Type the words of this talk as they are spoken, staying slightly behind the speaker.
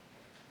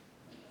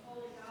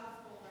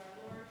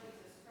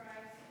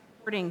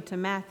According to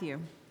Matthew.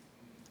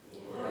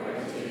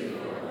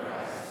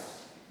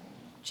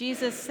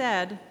 Jesus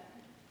said,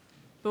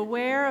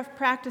 "Beware of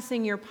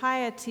practicing your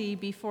piety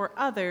before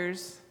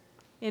others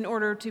in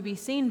order to be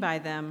seen by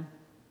them,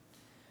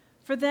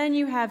 for then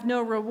you have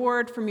no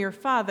reward from your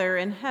Father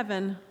in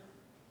heaven.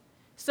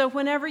 So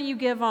whenever you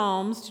give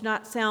alms, do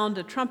not sound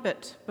a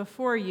trumpet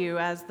before you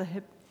as the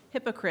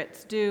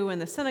hypocrites do in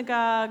the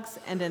synagogues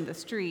and in the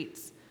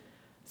streets,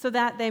 so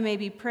that they may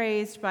be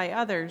praised by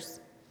others.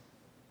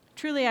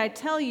 Truly I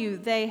tell you,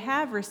 they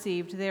have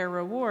received their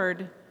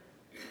reward.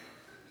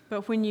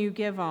 But when you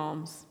give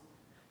alms,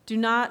 do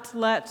not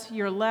let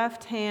your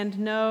left hand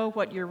know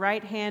what your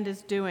right hand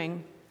is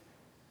doing,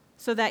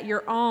 so that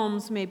your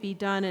alms may be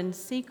done in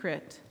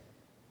secret.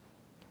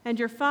 And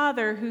your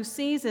Father who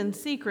sees in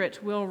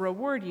secret will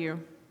reward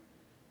you.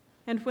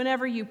 And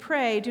whenever you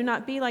pray, do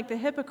not be like the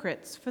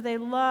hypocrites, for they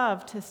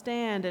love to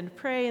stand and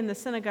pray in the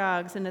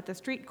synagogues and at the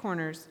street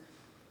corners,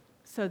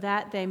 so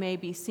that they may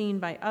be seen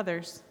by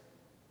others.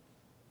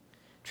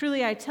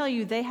 Truly I tell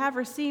you, they have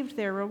received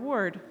their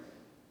reward.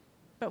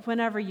 But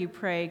whenever you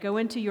pray, go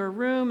into your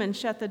room and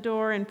shut the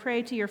door and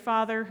pray to your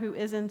Father who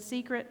is in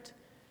secret,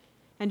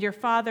 and your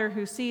Father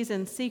who sees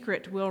in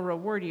secret will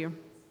reward you.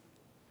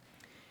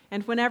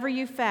 And whenever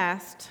you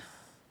fast,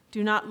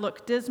 do not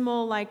look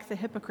dismal like the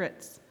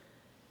hypocrites,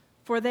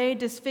 for they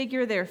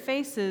disfigure their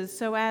faces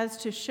so as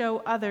to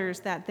show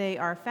others that they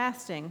are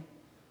fasting.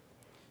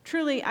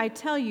 Truly, I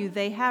tell you,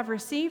 they have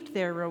received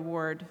their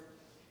reward.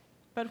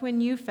 But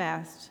when you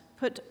fast,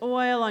 put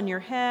oil on your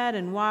head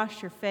and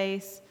wash your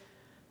face,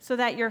 so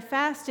that your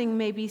fasting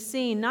may be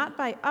seen not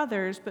by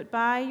others, but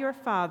by your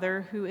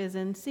Father who is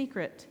in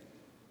secret.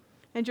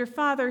 And your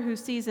Father who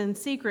sees in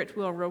secret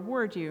will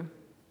reward you.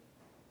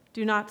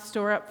 Do not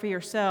store up for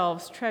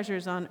yourselves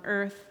treasures on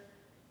earth,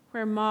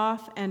 where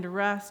moth and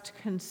rust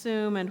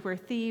consume and where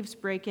thieves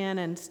break in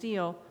and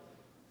steal.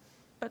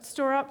 But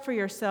store up for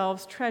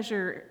yourselves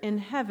treasure in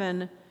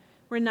heaven,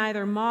 where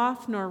neither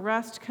moth nor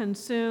rust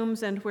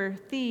consumes and where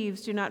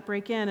thieves do not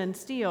break in and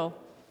steal.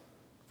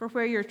 For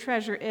where your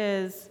treasure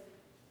is,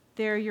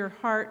 there your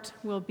heart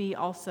will be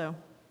also."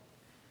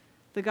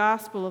 The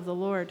Gospel of the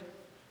Lord.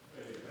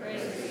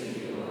 Praise to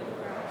you, Lord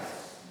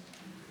Christ.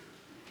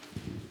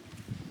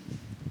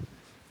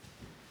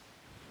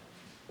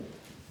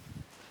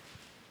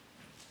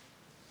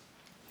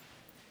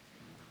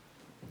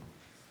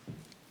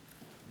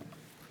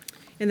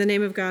 In the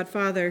name of God,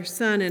 Father,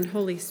 Son, and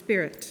Holy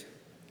Spirit.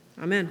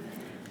 Amen.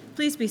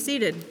 Please be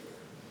seated.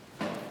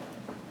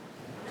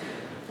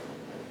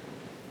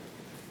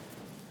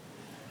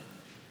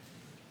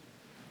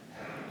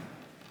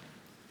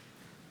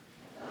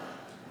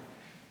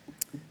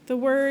 The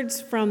words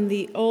from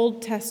the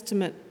Old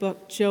Testament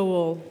book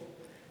Joel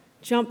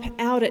jump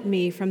out at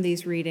me from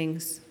these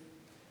readings.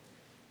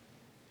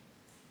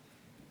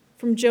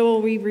 From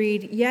Joel we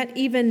read, "Yet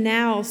even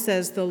now,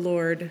 says the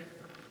Lord,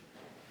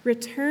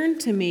 return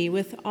to me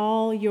with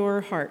all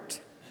your heart,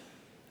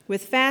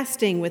 with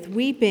fasting, with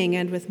weeping,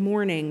 and with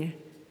mourning.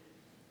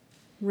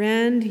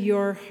 Rend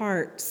your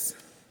hearts,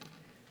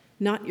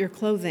 not your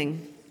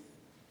clothing."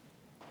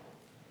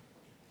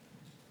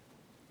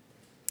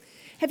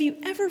 Have you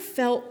ever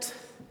felt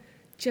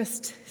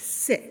just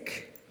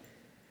sick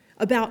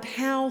about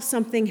how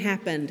something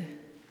happened?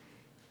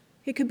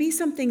 It could be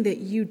something that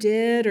you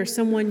did or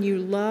someone you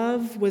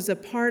love was a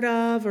part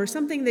of, or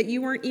something that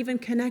you weren't even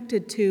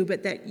connected to,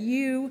 but that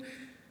you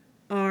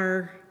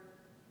are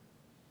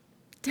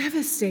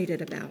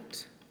devastated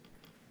about.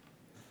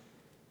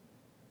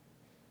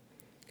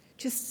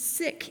 Just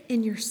sick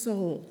in your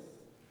soul,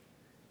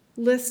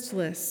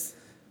 listless,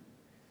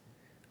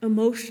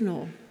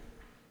 emotional,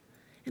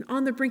 and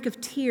on the brink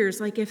of tears,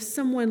 like if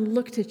someone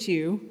looked at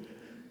you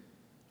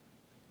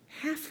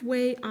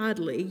halfway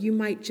oddly, you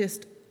might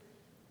just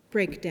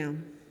break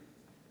down.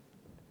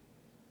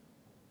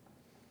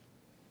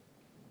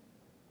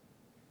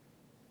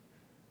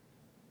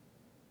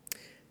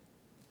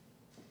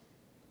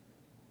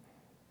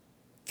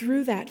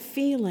 Through that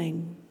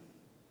feeling,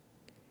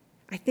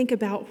 I think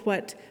about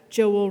what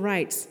Joel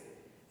writes.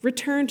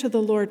 Return to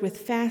the Lord with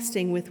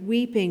fasting, with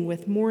weeping,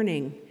 with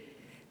mourning.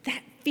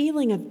 That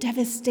feeling of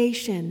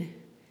devastation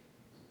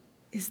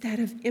is that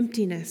of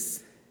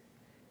emptiness.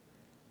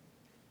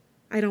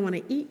 I don't want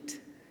to eat.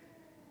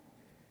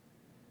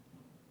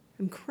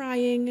 I'm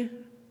crying.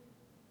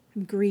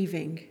 I'm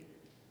grieving.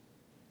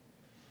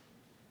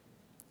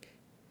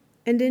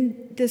 And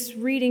in this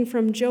reading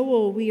from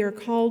Joel, we are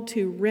called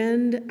to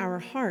rend our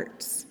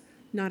hearts,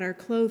 not our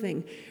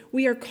clothing.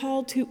 We are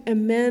called to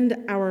amend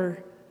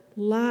our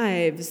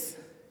lives,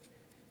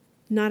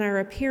 not our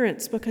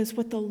appearance, because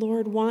what the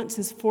Lord wants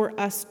is for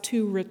us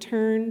to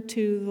return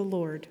to the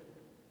Lord.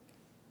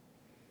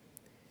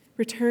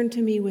 Return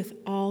to me with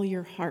all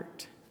your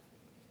heart.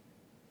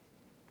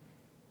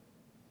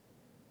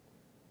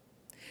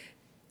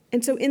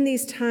 And so in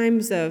these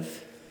times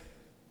of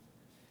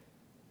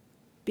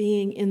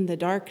being in the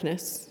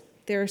darkness,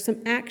 there are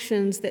some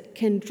actions that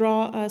can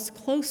draw us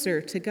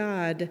closer to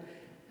God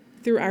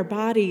through our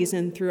bodies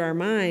and through our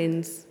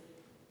minds.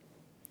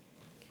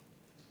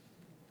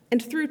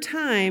 And through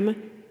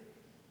time,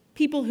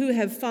 people who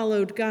have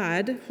followed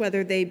God,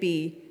 whether they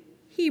be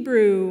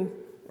Hebrew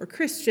or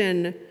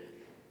Christian,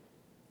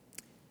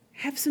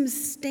 have some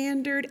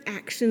standard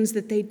actions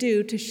that they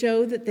do to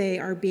show that they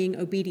are being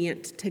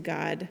obedient to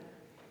God.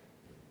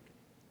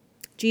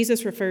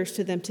 Jesus refers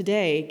to them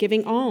today,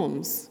 giving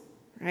alms,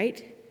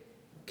 right?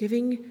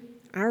 Giving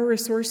our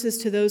resources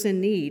to those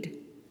in need,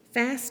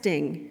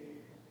 fasting,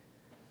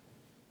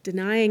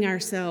 denying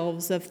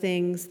ourselves of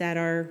things that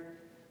are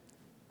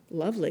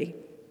lovely,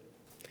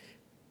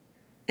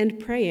 and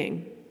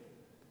praying.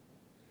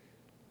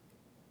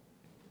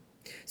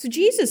 So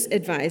Jesus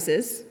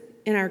advises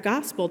in our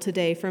gospel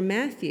today from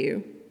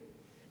Matthew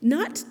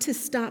not to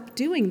stop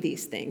doing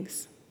these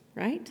things,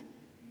 right?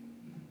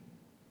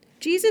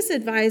 Jesus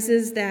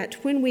advises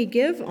that when we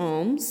give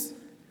alms,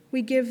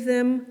 we give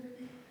them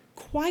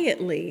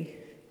quietly,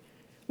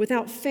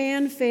 without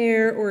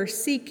fanfare or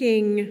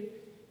seeking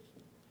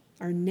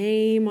our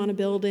name on a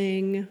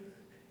building,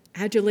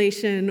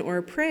 adulation,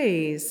 or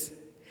praise.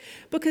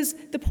 Because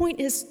the point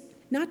is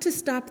not to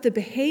stop the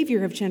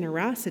behavior of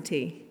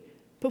generosity,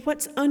 but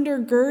what's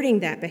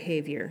undergirding that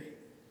behavior.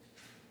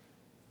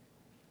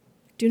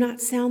 Do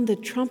not sound the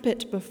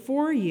trumpet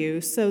before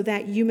you so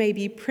that you may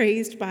be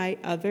praised by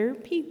other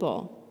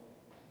people.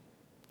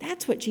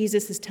 That's what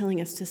Jesus is telling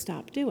us to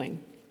stop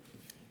doing.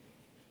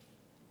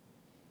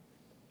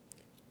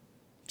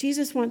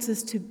 Jesus wants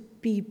us to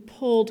be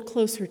pulled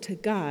closer to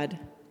God,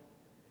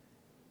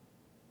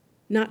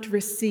 not to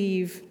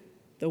receive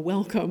the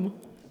welcome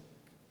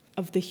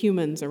of the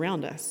humans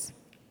around us.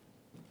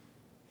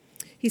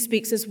 He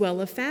speaks as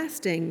well of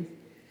fasting,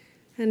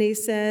 and he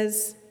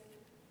says,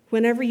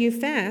 whenever you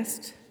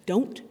fast,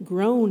 don't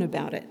groan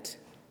about it.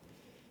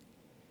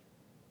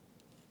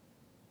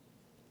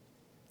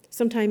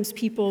 Sometimes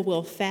people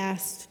will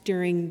fast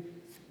during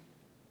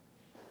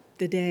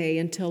the day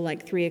until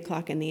like 3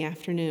 o'clock in the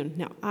afternoon.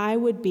 Now, I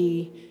would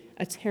be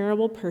a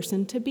terrible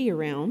person to be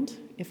around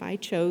if I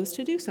chose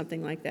to do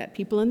something like that.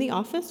 People in the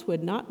office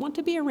would not want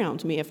to be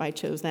around me if I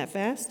chose that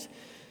fast.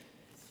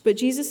 But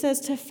Jesus says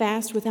to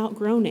fast without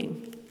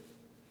groaning.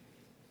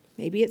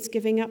 Maybe it's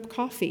giving up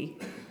coffee,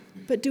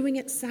 but doing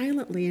it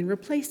silently and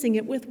replacing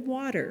it with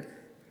water.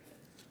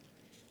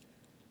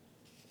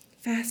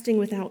 Fasting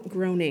without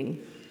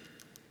groaning,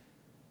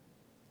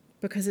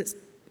 because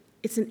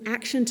it's an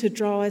action to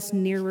draw us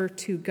nearer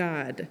to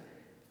God.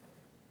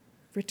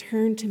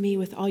 Return to me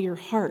with all your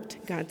heart,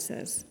 God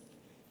says.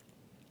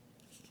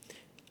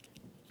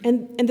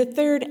 And the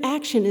third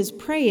action is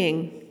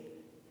praying.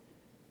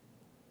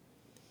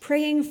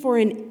 Praying for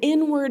an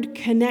inward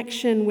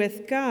connection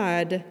with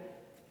God,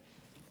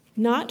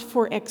 not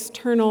for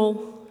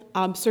external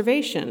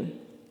observation.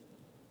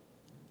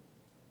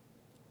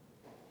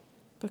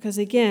 Because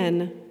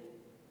again,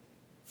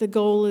 the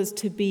goal is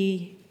to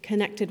be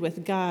connected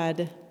with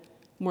God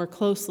more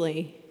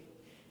closely,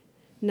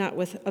 not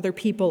with other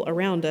people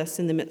around us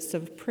in the midst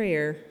of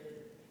prayer.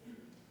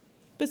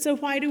 But so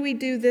why do we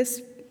do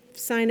this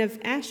sign of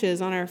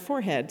ashes on our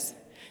foreheads?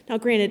 Now,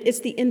 granted, it's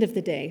the end of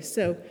the day,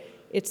 so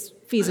it's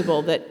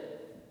feasible that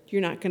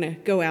you're not going to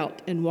go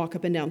out and walk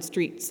up and down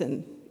streets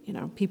and,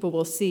 people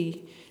will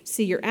see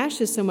your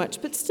ashes so much.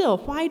 But still,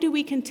 why do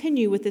we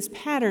continue with this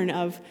pattern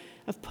of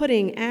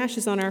putting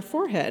ashes on our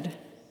forehead?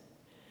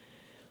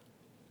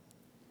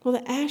 Well,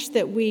 the ash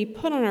that we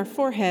put on our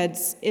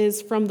foreheads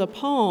is from the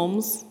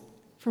palms,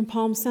 from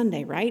Palm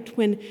Sunday, right?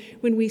 When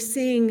we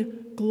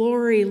sing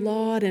glory,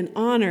 laud, and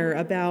honor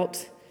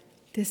about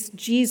this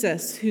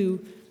Jesus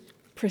who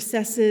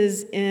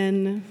processes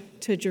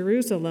into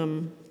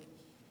Jerusalem.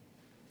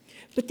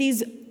 But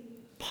these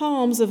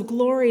palms of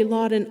glory,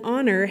 laud, and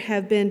honor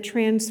have been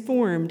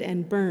transformed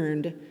and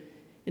burned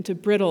into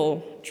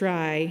brittle,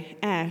 dry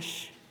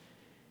ash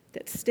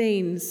that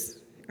stains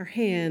our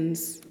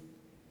hands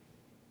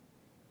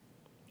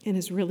and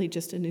is really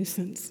just a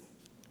nuisance.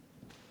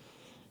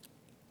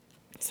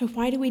 So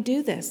why do we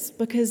do this?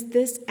 Because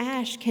this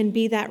ash can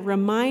be that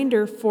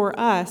reminder for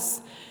us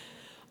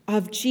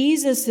of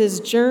Jesus'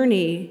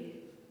 journey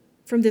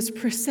from this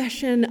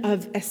procession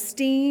of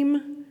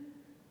esteem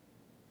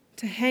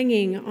to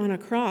hanging on a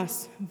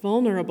cross,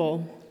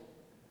 vulnerable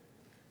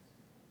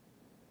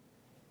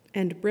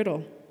and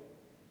brittle.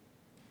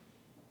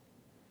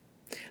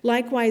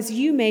 Likewise,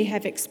 you may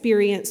have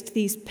experienced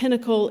these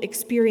pinnacle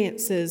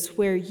experiences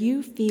where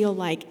you feel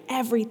like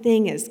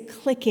everything is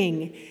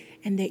clicking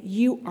and that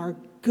you are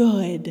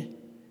good.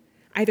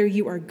 Either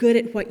you are good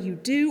at what you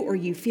do or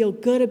you feel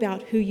good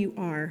about who you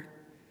are.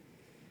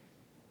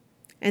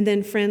 And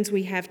then, friends,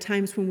 we have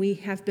times when we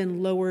have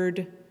been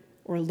lowered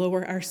or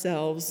lower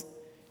ourselves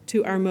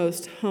to our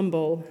most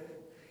humble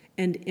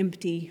and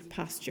empty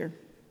posture.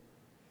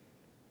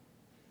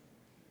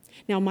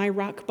 Now, my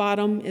rock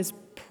bottom is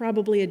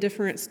probably a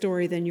different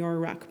story than your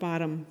rock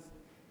bottom,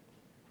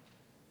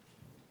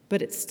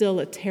 but it's still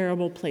a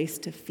terrible place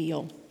to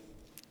feel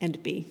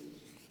and be.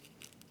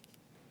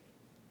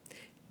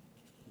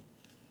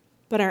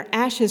 But our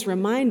ashes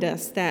remind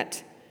us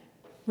that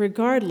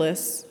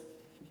regardless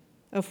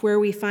of where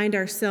we find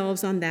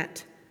ourselves on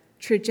that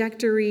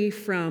trajectory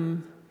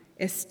from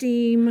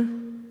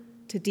esteem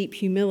to deep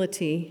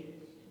humility.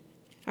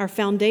 Our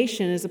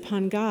foundation is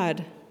upon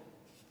God.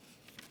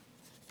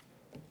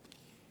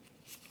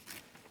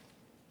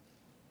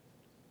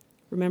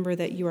 Remember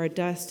that you are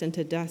dust, and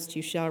to dust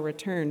you shall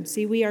return.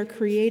 See, we are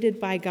created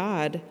by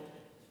God.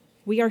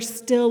 We are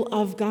still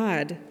of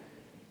God.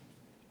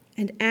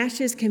 And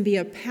ashes can be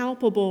a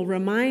palpable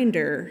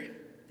reminder,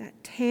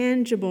 that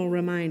tangible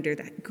reminder,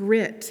 that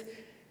grit.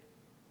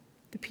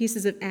 The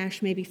pieces of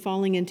ash may be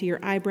falling into your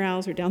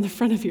eyebrows or down the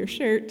front of your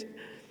shirt.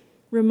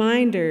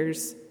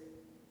 Reminders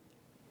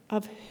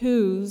of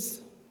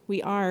whose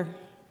we are.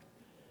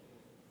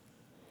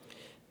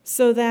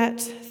 So that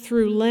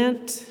through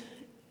Lent,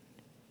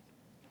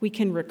 we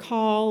can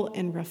recall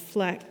and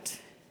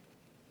reflect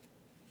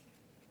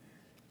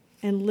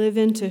and live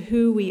into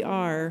who we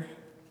are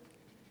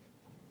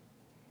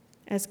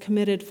as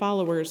committed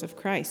followers of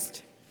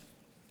Christ.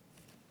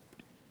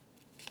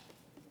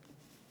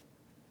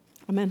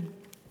 Amen.